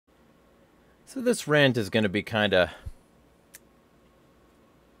So this rant is going to be kind of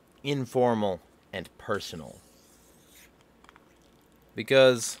informal and personal.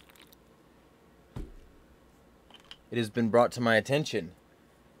 Because it has been brought to my attention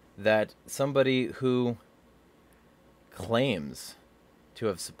that somebody who claims to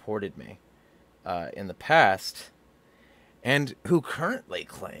have supported me in the past, and who currently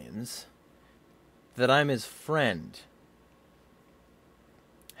claims that I'm his friend,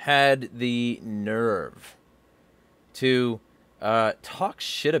 had the nerve to talk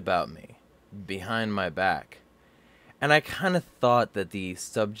shit about me behind my back. And I kind of thought that the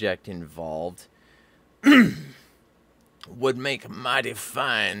subject involved would make mighty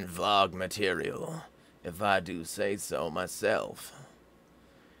fine vlog material, if I do say so myself.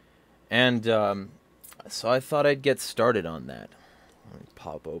 And so I thought I'd get started on that. Let me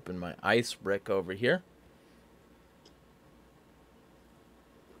pop open my ice brick over here.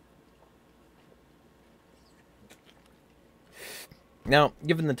 Now,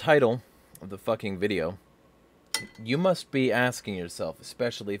 given the title of the fucking video, you must be asking yourself,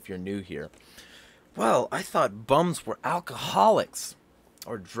 especially if you're new here, well, I thought bums were alcoholics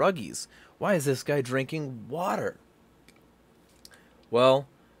or druggies. Why is this guy drinking water? Well,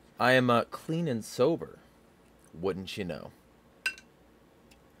 I am clean and sober, wouldn't you know?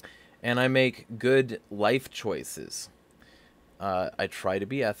 And I make good life choices. I try to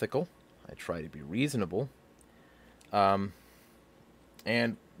be ethical. I try to be reasonable.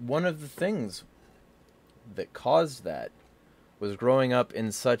 And one of the things that caused that was growing up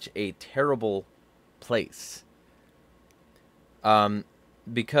in such a terrible place.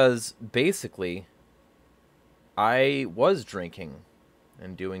 Because basically, I was drinking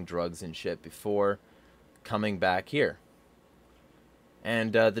and doing drugs and shit before coming back here.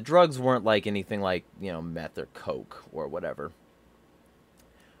 And the drugs weren't like anything like, you know, meth or coke or whatever.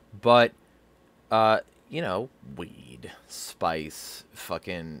 But, you know, weed, spice,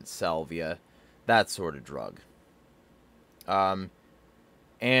 fucking salvia, that sort of drug.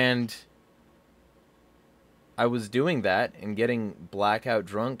 And I was doing that and getting blackout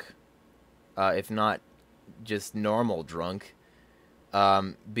drunk, if not just normal drunk,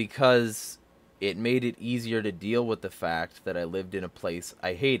 because it made it easier to deal with the fact that I lived in a place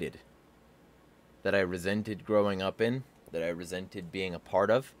I hated, that I resented growing up in, that I resented being a part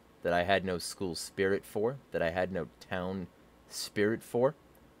of, that I had no school spirit for, that I had no town spirit for.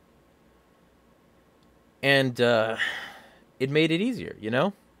 And it made it easier, you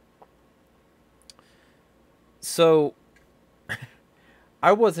know? So,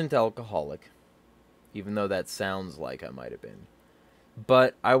 I wasn't alcoholic, even though that sounds like I might have been.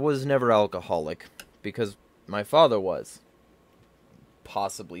 But I was never alcoholic, because my father was.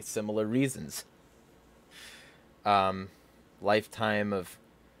 Possibly similar reasons. Lifetime of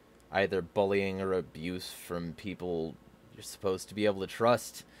either bullying or abuse from people you're supposed to be able to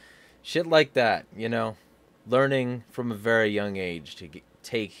trust. Shit like that, you know? Learning from a very young age to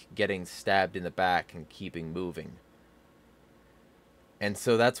take getting stabbed in the back and keeping moving. And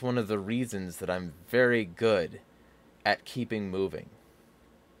so that's one of the reasons that I'm very good at keeping moving.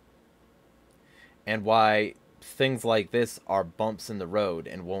 And why things like this are bumps in the road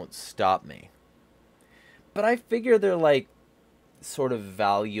and won't stop me. But I figure they're like sort of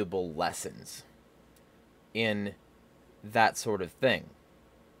valuable lessons in that sort of thing.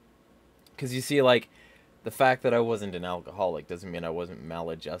 Because you see, like, the fact that I wasn't an alcoholic doesn't mean I wasn't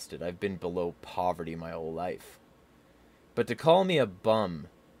maladjusted. I've been below poverty my whole life. But to call me a bum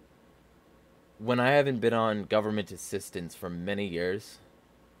when I haven't been on government assistance for many years,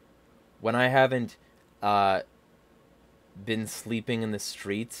 when I haven't been sleeping in the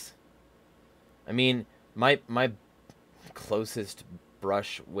streets, I mean, my closest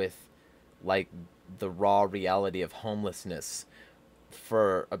brush with, like, the raw reality of homelessness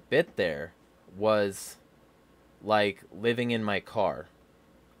for a bit there was like living in my car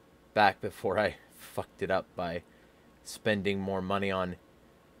back before I fucked it up by spending more money on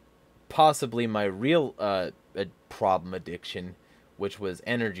possibly my real problem addiction, which was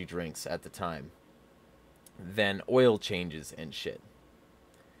energy drinks at the time, than oil changes and shit.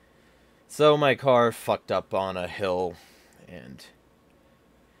 So my car fucked up on a hill, and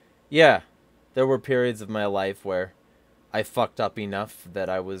yeah, there were periods of my life where I fucked up enough that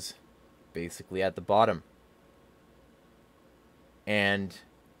I was basically at the bottom. And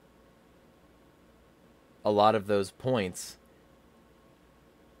a lot of those points,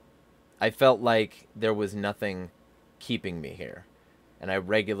 I felt like there was nothing keeping me here. And I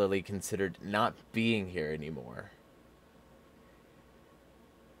regularly considered not being here anymore.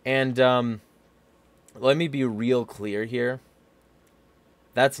 And let me be real clear here.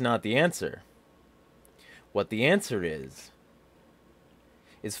 That's not the answer. What the answer is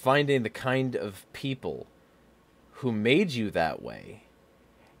finding the kind of people who made you that way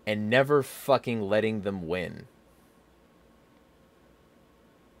and never fucking letting them win.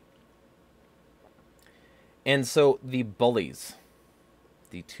 And so the bullies,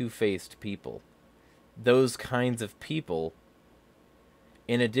 the two-faced people, those kinds of people,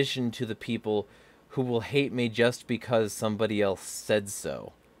 in addition to the people who will hate me just because somebody else said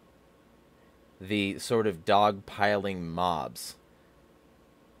so, the sort of dog-piling mobs.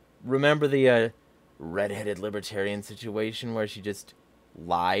 Remember the redheaded libertarian situation where she just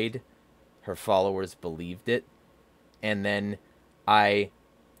lied? Her followers believed it. And then I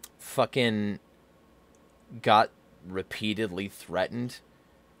fucking got repeatedly threatened,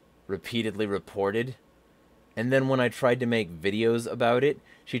 repeatedly reported. And then when I tried to make videos about it,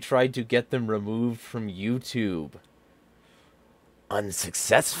 she tried to get them removed from YouTube.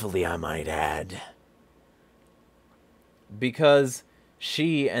 Unsuccessfully, I might add. Because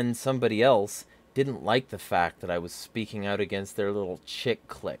she and somebody else didn't like the fact that I was speaking out against their little chick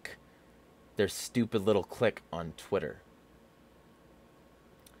clique. Their stupid little clique on Twitter.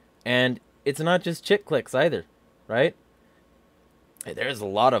 And it's not just chick cliques either, right? There's a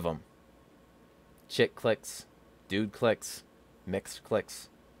lot of them. Chick cliques, dude cliques, mixed cliques.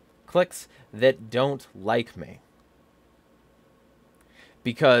 Cliques that don't like me.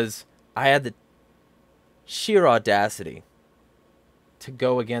 Because I had the sheer audacity to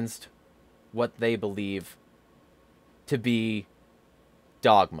go against what they believe to be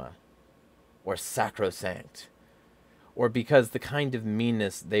dogma or sacrosanct, or because the kind of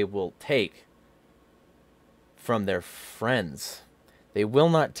meanness they will take from their friends. They will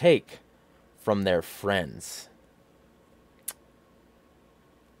not take from their friends.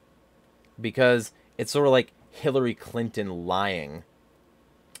 Because it's sort of like Hillary Clinton lying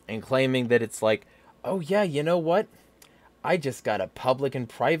and claiming that it's like, oh yeah, you know what? I just got a public and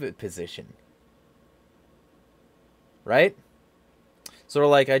private position. Right? Sort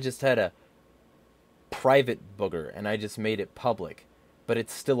of like I just had a private booger and I just made it public. But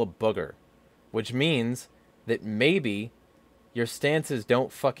it's still a booger. Which means that maybe your stances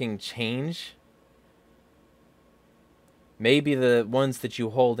don't fucking change. Maybe the ones that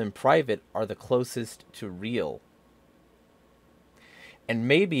you hold in private are the closest to real. And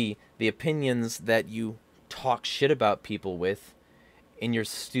maybe the opinions that you talk shit about people with in your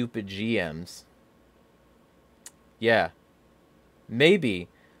stupid GMs, yeah, maybe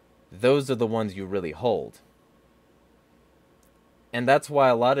those are the ones you really hold. And that's why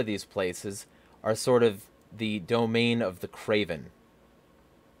a lot of these places are sort of the domain of the craven.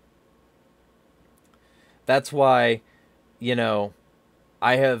 That's why, you know,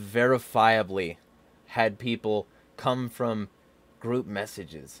 I have verifiably had people come from group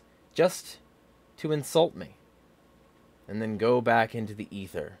messages just to insult me and then go back into the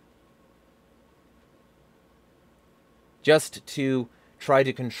ether. Just to try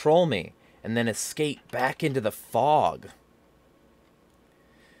to control me and then escape back into the fog.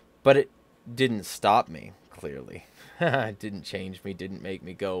 But it didn't stop me, clearly. It didn't change me, didn't make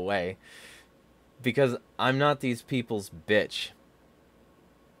me go away. Because I'm not these people's bitch.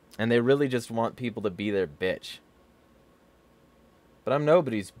 And they really just want people to be their bitch. But I'm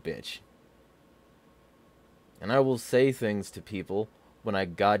nobody's bitch. And I will say things to people when I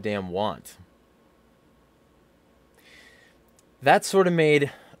goddamn want. That sort of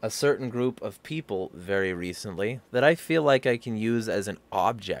made a certain group of people very recently that I feel like I can use as an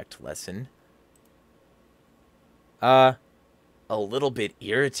object lesson. A little bit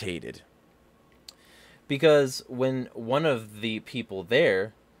irritated. Because when one of the people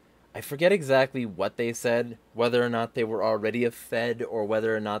there, I forget exactly what they said, whether or not they were already a Fed or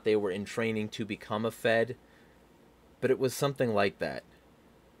whether or not they were in training to become a Fed, but it was something like that.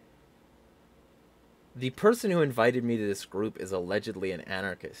 The person who invited me to this group is allegedly an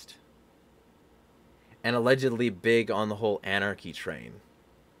anarchist. And allegedly big on the whole anarchy train.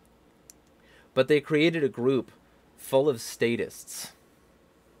 But they created a group full of statists.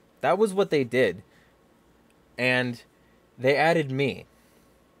 That was what they did. And they added me.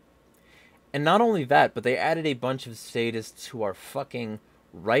 And not only that, but they added a bunch of statists who are fucking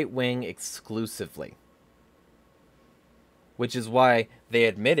right-wing exclusively. Which is why they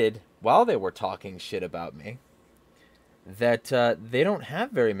admitted, while they were talking shit about me, that they don't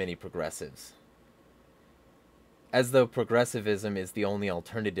have very many progressives. As though progressivism is the only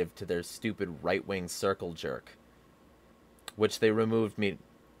alternative to their stupid right-wing circle jerk. Which they removed me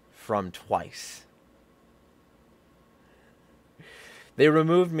from twice. They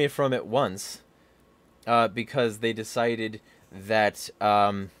removed me from it once because they decided that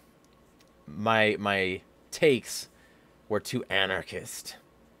my takes were too anarchist.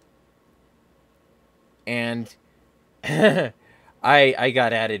 And I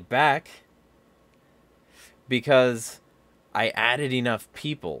got added back because I added enough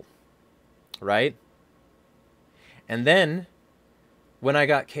people, right? And then when I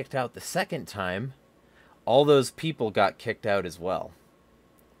got kicked out the second time, all those people got kicked out as well.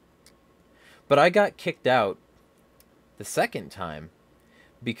 But I got kicked out the second time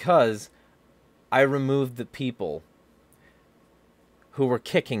because I removed the people who were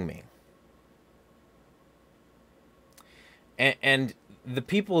kicking me. And the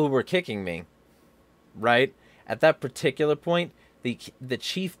people who were kicking me, right, at that particular point, the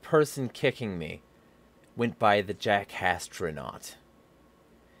chief person kicking me went by the Jackastronaut.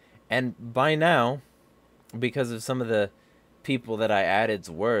 And by now, because of some of the people that I added's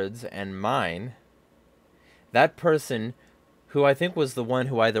words and mine, that person, who I think was the one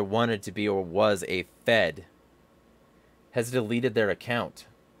who either wanted to be or was a Fed, has deleted their account.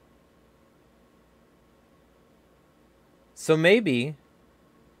 So maybe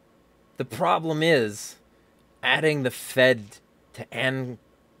the problem is adding the Fed to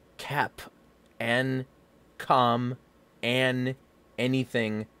ANCAP, ANCOM, and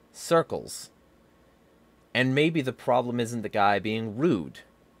anything circles. And maybe the problem isn't the guy being rude.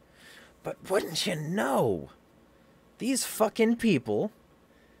 But wouldn't you know, these fucking people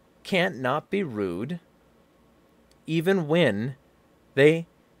can't not be rude even when they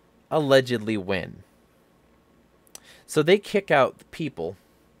allegedly win. So they kick out the people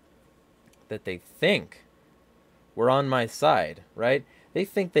that they think were on my side, right? They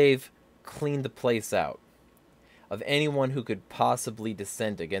think they've cleaned the place out of anyone who could possibly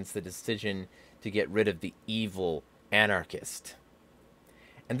dissent against the decision to get rid of the evil anarchist.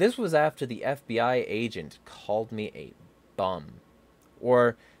 And this was after the FBI agent called me a bum.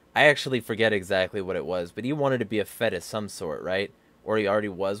 Or, I actually forget exactly what it was, but he wanted to be a Fed of some sort, right? Or he already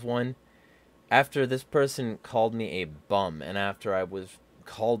was one. After this person called me a bum, and after I was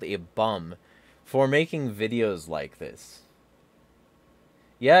called a bum for making videos like this.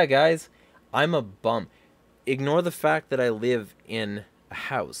 Yeah, guys, I'm a bum. Ignore the fact that I live in a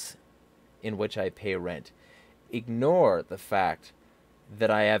house in which I pay rent. Ignore the fact that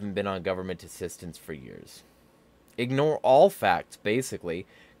I haven't been on government assistance for years. Ignore all facts, basically.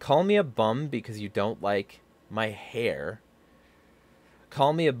 Call me a bum because you don't like my hair.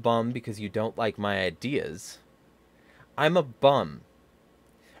 Call me a bum because you don't like my ideas. I'm a bum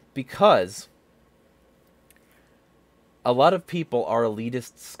because a lot of people are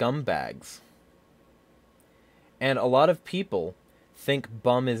elitist scumbags. And a lot of people think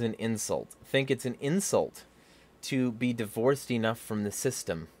bum is an insult. Think it's an insult to be divorced enough from the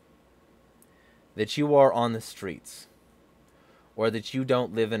system that you are on the streets, or that you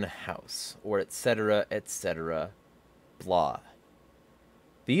don't live in a house, or etc., blah.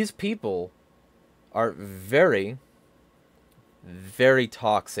 These people are very, very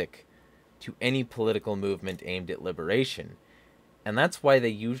toxic to any political movement aimed at liberation. And that's why they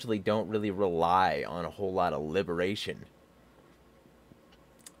usually don't really rely on a whole lot of liberation.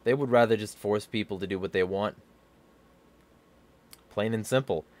 They would rather just force people to do what they want. Plain and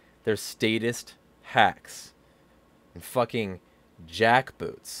simple. They're statist hacks and fucking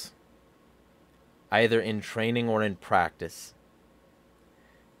jackboots, either in training or in practice.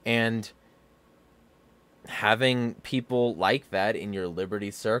 And having people like that in your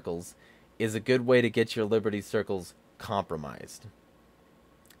liberty circles is a good way to get your liberty circles compromised.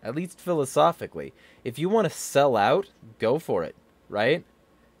 At least philosophically. If you want to sell out, go for it, right?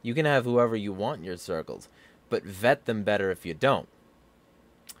 You can have whoever you want in your circles, but vet them better if you don't.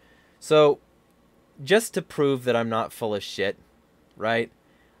 So, just to prove that I'm not full of shit, right?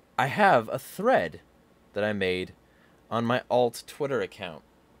 I have a thread that I made on my alt Twitter account.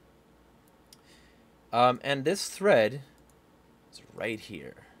 And this thread is right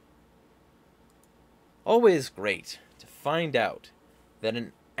here. Always great to find out that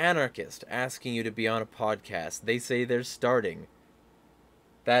an anarchist asking you to be on a podcast, they say they're starting,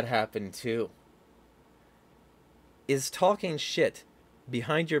 that happened too, is talking shit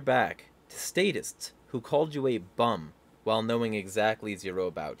behind your back to statists who called you a bum while knowing exactly zero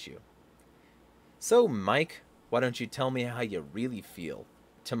about you. So, Mike, why don't you tell me how you really feel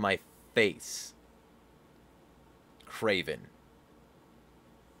to my face? Craven.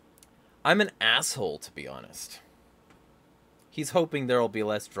 I'm an asshole, to be honest. He's hoping there'll be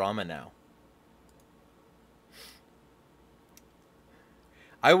less drama now.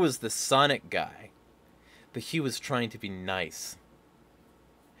 I was the Sonic guy, but he was trying to be nice.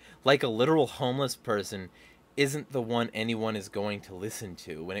 Like a literal homeless person isn't the one anyone is going to listen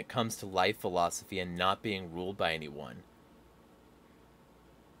to when it comes to life philosophy and not being ruled by anyone.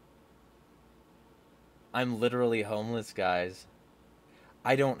 I'm literally homeless, guys.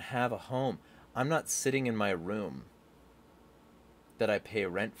 I don't have a home. I'm not sitting in my room that I pay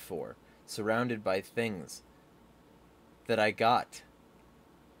rent for, surrounded by things that I got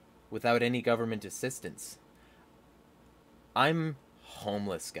without any government assistance. I'm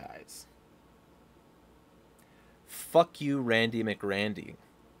homeless, guys. Fuck you, Randy McRandy.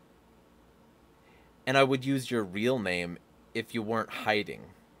 And I would use your real name if you weren't hiding.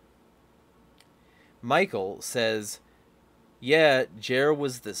 Michael says, yeah, Jer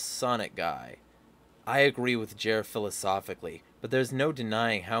was the Sonic guy. I agree with Jer philosophically, but there's no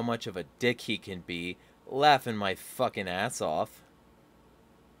denying how much of a dick he can be, laughing my fucking ass off.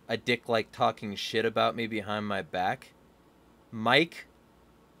 A dick like talking shit about me behind my back? Mike?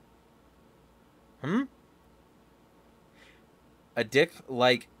 A dick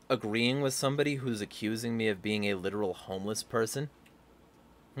like agreeing with somebody who's accusing me of being a literal homeless person?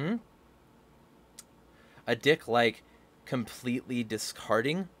 A dick like completely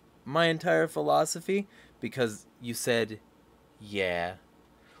discarding my entire philosophy because you said, yeah.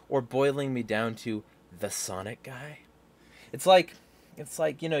 Or boiling me down to the Sonic guy? It's like,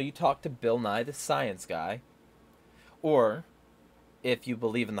 you know, you talk to Bill Nye the Science Guy. Or, if you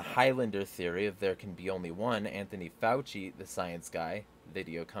believe in the Highlander theory of there can be only one, Anthony Fauci the Science Guy,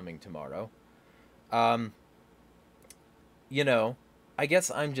 video coming tomorrow. You know, I guess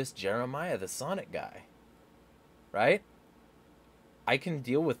I'm just Jeremiah the Sonic guy. Right? I can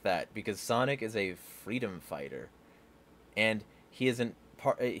deal with that because Sonic is a freedom fighter, and he is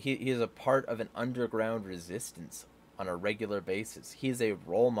a part of an underground resistance on a regular basis. He is a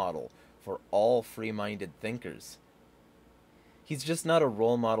role model for all free-minded thinkers. He's just not a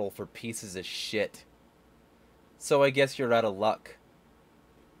role model for pieces of shit. So I guess you're out of luck.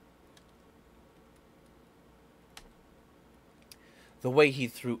 The way he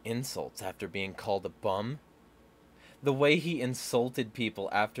threw insults after being called a bum. The way he insulted people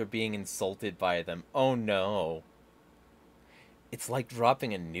after being insulted by them. Oh no. It's like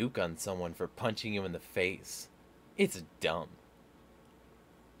dropping a nuke on someone for punching you in the face. It's dumb.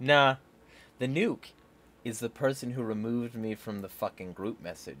 Nah, the nuke is the person who removed me from the fucking group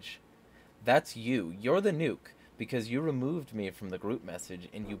message. That's you. You're the nuke because you removed me from the group message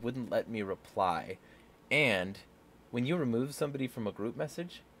and you wouldn't let me reply. And when you remove somebody from a group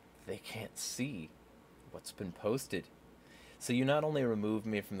message, they can't see what's been posted. So you not only removed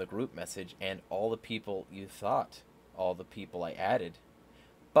me from the group message and all the people you thought, all the people I added,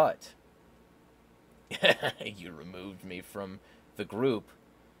 but you removed me from the group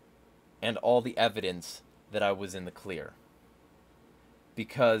and all the evidence that I was in the clear.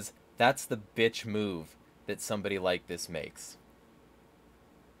 Because that's the bitch move that somebody like this makes.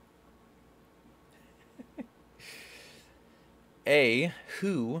 A,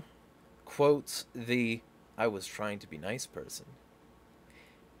 who quotes the I was trying to be nice person.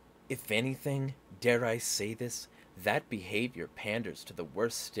 If anything, dare I say this, that behavior panders to the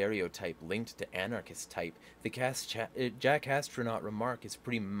worst stereotype linked to anarchist type. The Jack Astronaut remark is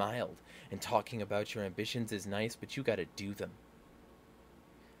pretty mild, and talking about your ambitions is nice, but you gotta do them.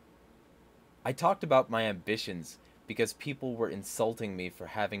 I talked about my ambitions because people were insulting me for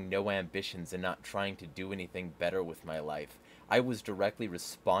having no ambitions and not trying to do anything better with my life. I was directly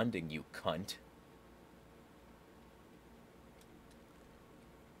responding, you cunt.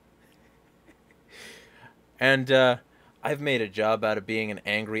 And I've made a job out of being an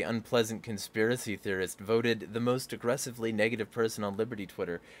angry, unpleasant conspiracy theorist, voted the most aggressively negative person on Liberty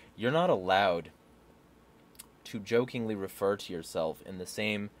Twitter. You're not allowed to jokingly refer to yourself in the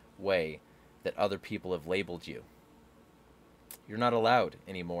same way that other people have labeled you. You're not allowed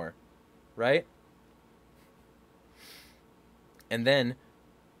anymore, right? And then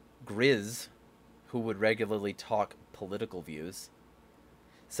Grizz, who would regularly talk political views,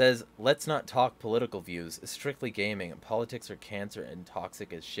 says, let's not talk political views, strictly gaming, politics are cancer and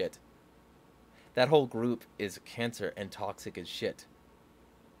toxic as shit. That whole group is cancer and toxic as shit.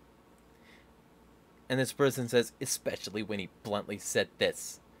 And this person says, especially when he bluntly said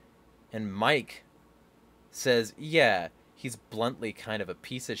this. And Mike says, yeah, he's bluntly kind of a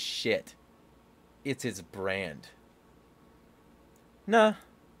piece of shit. It's his brand. Nah.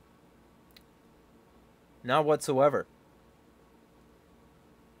 Not whatsoever.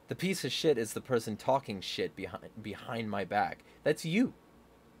 The piece of shit is the person talking shit behind my back. That's you.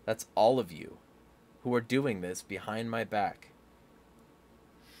 That's all of you who are doing this behind my back.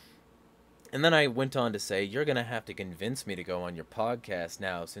 And then I went on to say, you're going to have to convince me to go on your podcast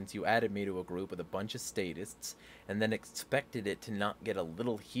now, since you added me to a group with a bunch of statists, and then expected it to not get a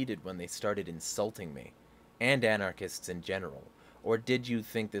little heated when they started insulting me, and anarchists in general. Or did you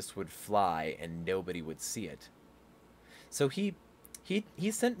think this would fly and nobody would see it? So he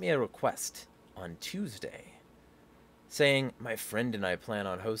sent me a request on Tuesday, saying, my friend and I plan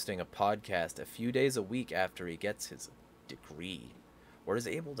on hosting a podcast a few days a week after he gets his degree, or is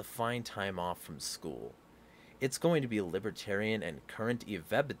able to find time off from school. It's going to be libertarian and current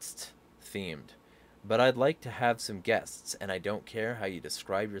events themed, but I'd like to have some guests, and I don't care how you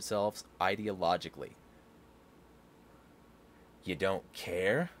describe yourselves ideologically. You don't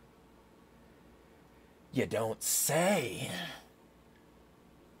care? You don't say.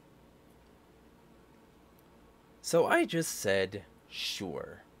 So I just said,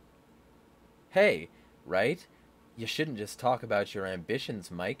 sure. Hey, right? You shouldn't just talk about your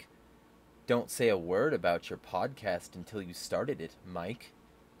ambitions, Mike. Don't say a word about your podcast until you started it, Mike.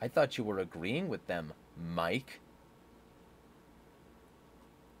 I thought you were agreeing with them, Mike.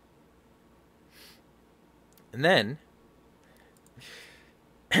 And then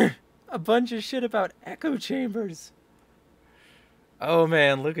a bunch of shit about echo chambers. Oh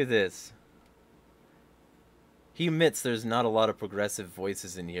man, look at this. He admits there's not a lot of progressive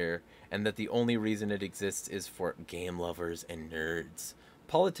voices in here, and that the only reason it exists is for game lovers and nerds.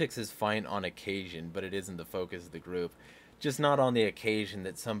 Politics is fine on occasion, but it isn't the focus of the group. Just not on the occasion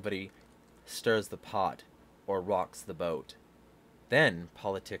that somebody stirs the pot or rocks the boat. Then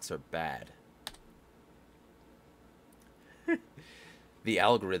politics are bad. The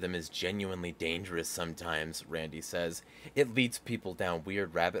algorithm is genuinely dangerous sometimes, Randy says. It leads people down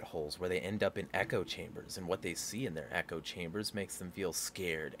weird rabbit holes where they end up in echo chambers, and what they see in their echo chambers makes them feel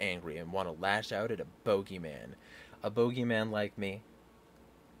scared, angry, and want to lash out at a bogeyman. A bogeyman like me.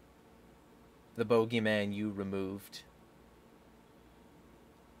 The bogeyman you removed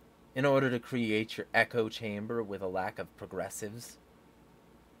in order to create your echo chamber with a lack of progressives,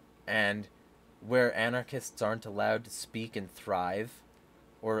 and where anarchists aren't allowed to speak and thrive,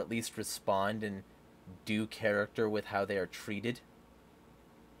 or at least respond and do character with how they are treated.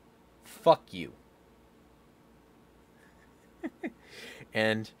 Fuck you.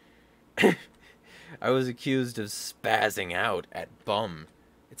 And I was accused of spazzing out at bum.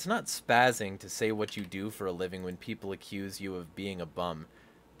 It's not spazzing to say what you do for a living when people accuse you of being a bum.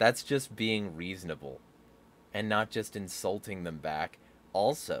 That's just being reasonable and not just insulting them back.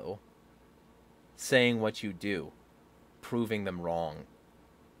 Also, saying what you do, proving them wrong.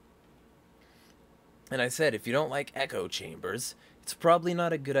 And I said, if you don't like echo chambers, it's probably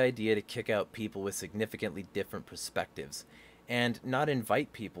not a good idea to kick out people with significantly different perspectives, and not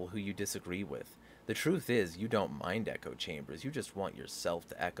invite people who you disagree with. The truth is, you don't mind echo chambers, you just want yourself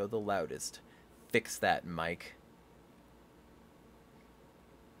to echo the loudest. Fix that, Mike.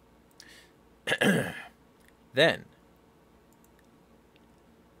 Then,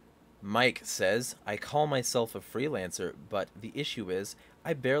 Mike says, I call myself a freelancer, but the issue is,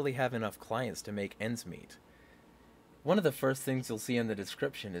 I barely have enough clients to make ends meet. One of the first things you'll see in the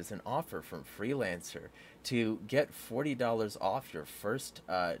description is an offer from Freelancer to get $40 off your first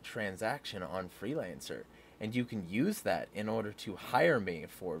transaction on Freelancer. And you can use that in order to hire me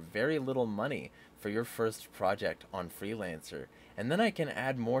for very little money for your first project on Freelancer. And then I can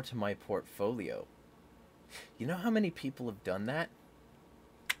add more to my portfolio. You know how many people have done that?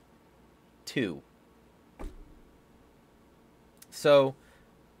 2. So,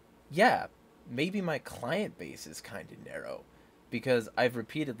 yeah, maybe my client base is kind of narrow, because I've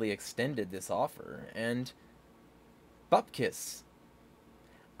repeatedly extended this offer, and bupkis.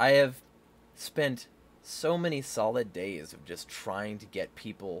 I have spent so many solid days of just trying to get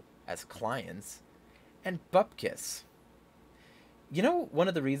people as clients, and bupkis. You know, one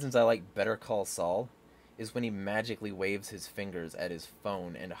of the reasons I like Better Call Saul is when he magically waves his fingers at his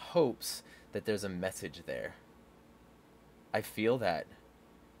phone and hopes that there's a message there. I feel that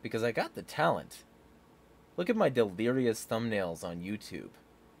because I got the talent. Look at my delirious thumbnails on YouTube.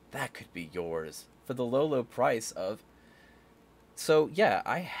 That could be yours for the low, low price of... So yeah,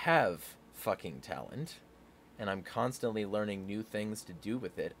 I have fucking talent, and I'm constantly learning new things to do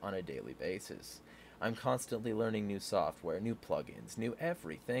with it on a daily basis. I'm constantly learning new software, new plugins, new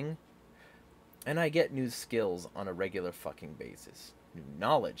everything. And I get new skills on a regular fucking basis. New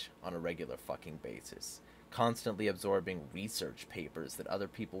knowledge on a regular fucking basis. Constantly absorbing research papers that other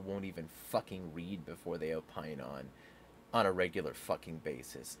people won't even fucking read before they opine on a regular fucking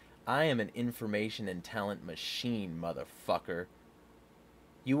basis. I am an information and talent machine, motherfucker.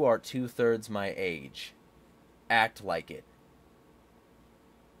 You are 2/3 my age. Act like it.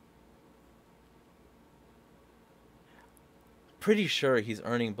 Pretty sure he's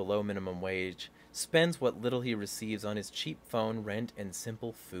earning below minimum wage, spends what little he receives on his cheap phone, rent, and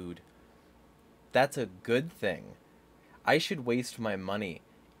simple food. That's a good thing. I should waste my money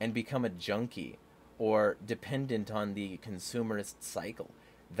and become a junkie or dependent on the consumerist cycle.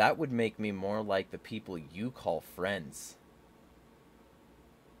 That would make me more like the people you call friends.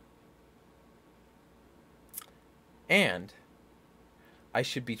 And I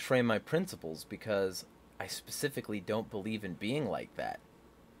should betray my principles because I specifically don't believe in being like that.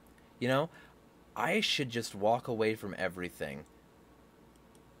 You know, I should just walk away from everything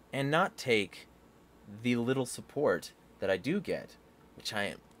and not take the little support that I do get, which I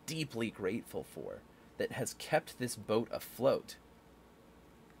am deeply grateful for, that has kept this boat afloat,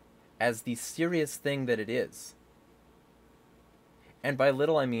 as the serious thing that it is. And by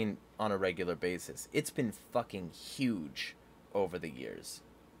little, I mean on a regular basis. It's been fucking huge over the years.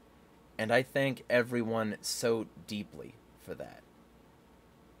 And I thank everyone so deeply for that.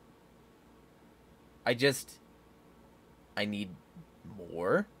 I need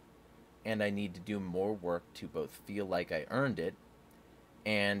more, and I need to do more work to both feel like I earned it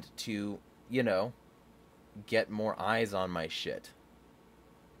and to, get more eyes on my shit.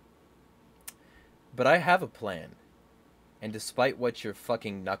 But I have a plan. And despite what your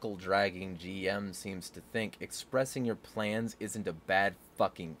fucking knuckle-dragging GM seems to think, expressing your plans isn't a bad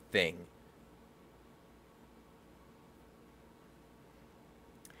fucking thing.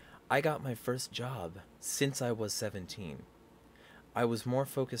 I got my first job since I was 17. I was more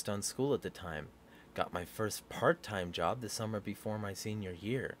focused on school at the time. Got my first part-time job the summer before my senior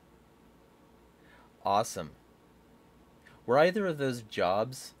year. Awesome. Were either of those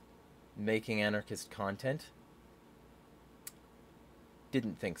jobs making anarchist content?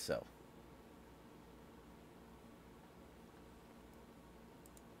 Didn't think so.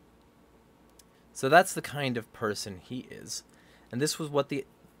 So that's the kind of person he is. And this was what the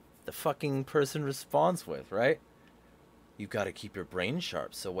fucking person responds with, right? You've got to keep your brain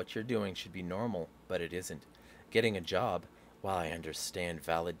sharp, so what you're doing should be normal, but it isn't. Getting a job, while I understand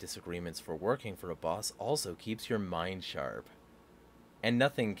valid disagreements for working for a boss, also keeps your mind sharp. And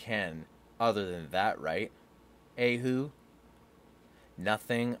nothing can, other than that, right? Who?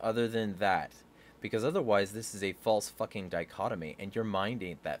 Nothing other than that. Because otherwise this is a false fucking dichotomy, and your mind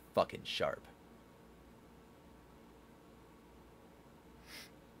ain't that fucking sharp.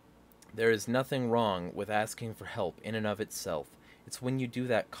 There is nothing wrong with asking for help in and of itself. It's when you do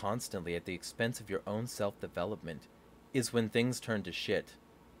that constantly at the expense of your own self-development is when things turn to shit.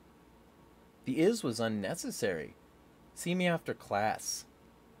 The is was unnecessary. See me after class.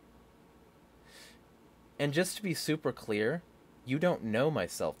 And just to be super clear, you don't know my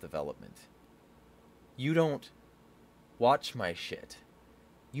self-development. You don't watch my shit.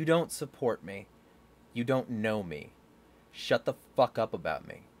 You don't support me. You don't know me. Shut the fuck up about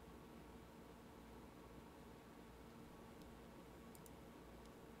me.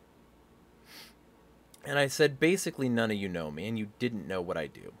 And I said, basically none of you know me, and you didn't know what I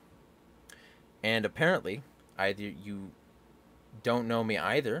do. And apparently, either you don't know me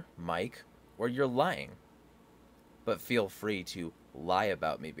either, Mike, or you're lying. But feel free to lie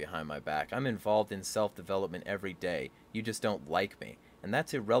about me behind my back. I'm involved in self-development every day. You just don't like me. And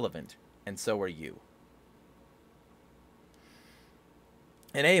that's irrelevant. And so are you.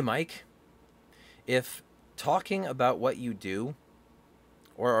 And hey, Mike, if talking about what you do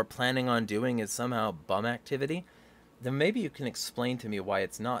or are planning on doing is somehow bum activity, then maybe you can explain to me why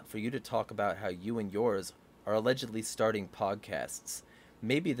it's not for you to talk about how you and yours are allegedly starting podcasts.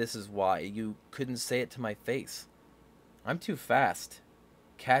 Maybe this is why you couldn't say it to my face. I'm too fast.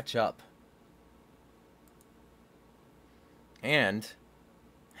 Catch up. And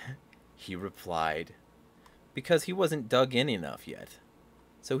he replied, because he wasn't dug in enough yet.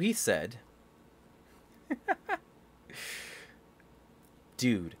 So he said,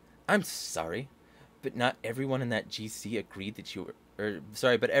 dude, I'm sorry, but not everyone in that GC agreed that you were,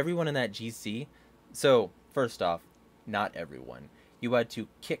 but everyone in that GC, so, first off, not everyone. You had to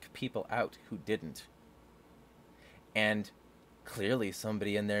kick people out who didn't. And clearly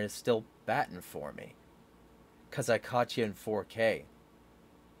somebody in there is still batting for me. 'Cause I caught you in 4K.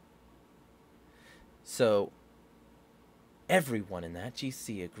 So, everyone in that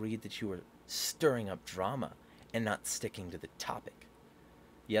GC agreed that you were stirring up drama and not sticking to the topic.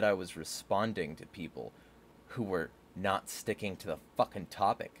 Yet I was responding to people who were not sticking to the fucking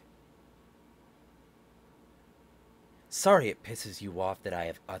topic. Sorry it pisses you off that I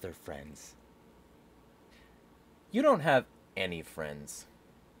have other friends. You don't have any friends.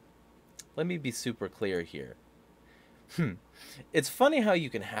 Let me be super clear here. It's funny how you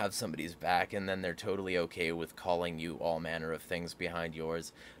can have somebody's back and then they're totally okay with calling you all manner of things behind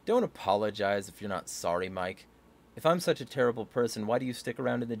yours. Don't apologize if you're not sorry, Mike. If I'm such a terrible person, why do you stick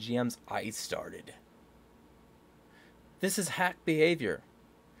around in the GMs I started? This is hack behavior.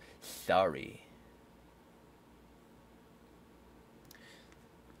 Sorry.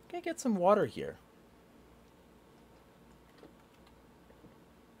 Can I get some water here?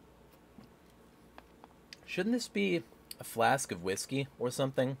 Shouldn't this be a flask of whiskey or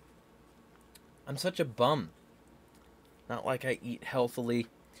something? I'm such a bum. Not like I eat healthily,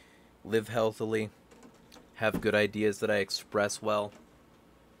 live healthily, have good ideas that I express well.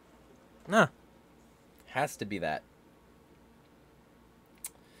 Nah, has to be that.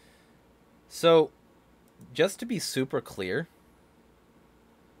 So, just to be super clear,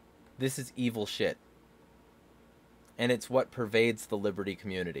 this is evil shit. And it's what pervades the Liberty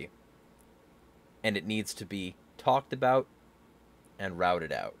community. And it needs to be talked about and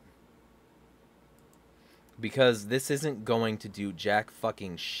routed out. Because this isn't going to do jack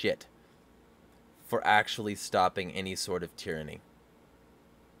fucking shit for actually stopping any sort of tyranny.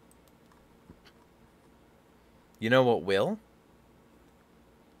 You know what will?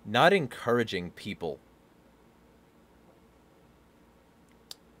 Not encouraging people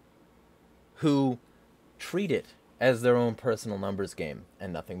who treat it as their own personal numbers game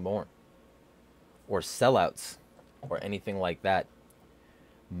and nothing more. Or sellouts, or anything like that.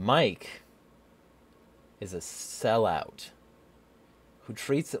 Mike is a sellout who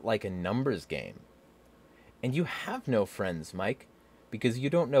treats it like a numbers game. And you have no friends, Mike, because you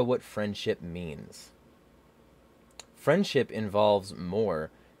don't know what friendship means. Friendship involves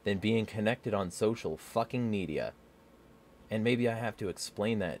more than being connected on social fucking media. And maybe I have to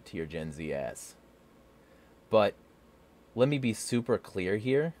explain that to your Gen Z ass. But let me be super clear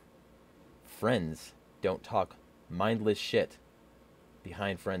here. Friends don't talk mindless shit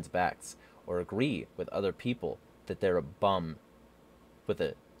behind friends' backs or agree with other people that they're a bum with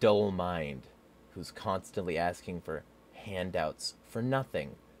a dull mind who's constantly asking for handouts for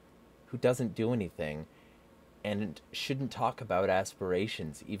nothing, who doesn't do anything, and shouldn't talk about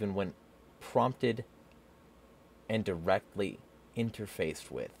aspirations even when prompted and directly interfaced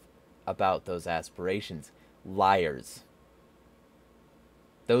with about those aspirations. Liars.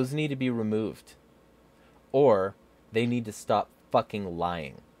 Those need to be removed. Or they need to stop fucking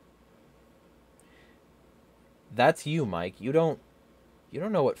lying. That's you, Mike. You don't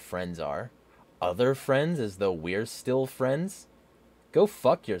know what friends are. Other friends as though we're still friends? Go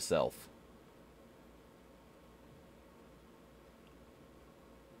fuck yourself.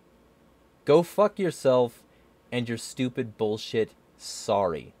 Go fuck yourself and your stupid bullshit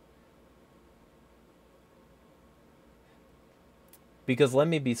sorry. Because let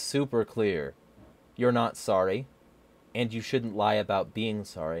me be super clear. You're not sorry. And you shouldn't lie about being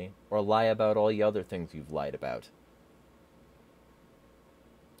sorry. Or lie about all the other things you've lied about.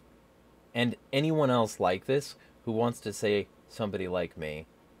 And anyone else like this who wants to say somebody like me,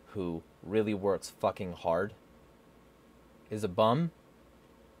 who really works fucking hard, is a bum,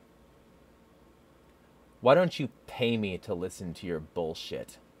 why don't you pay me to listen to your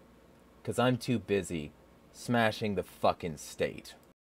bullshit? 'Cause I'm too busy smashing the fucking state.